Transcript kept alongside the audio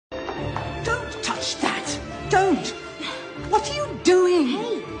don't. What are you doing?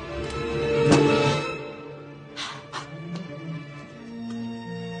 Hey.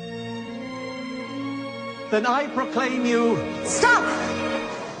 Then I proclaim you... Stop!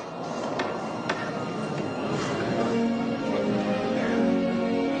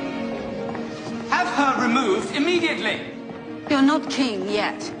 Have her removed immediately. You're not king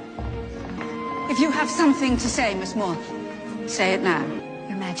yet. If you have something to say, Miss Moore, say it now.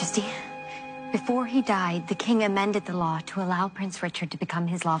 Your Majesty, before he died, the king amended the law to allow Prince Richard to become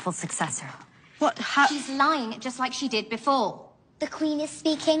his lawful successor. What She's lying just like she did before. The Queen is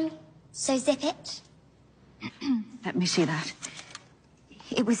speaking, so zip it. Let me see that.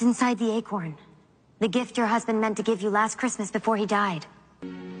 It was inside the acorn. The gift your husband meant to give you last Christmas before he died.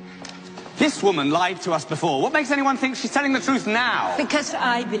 This woman lied to us before. What makes anyone think she's telling the truth now? Because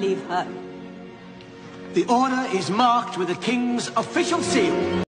I believe her. The order is marked with the King's official seal.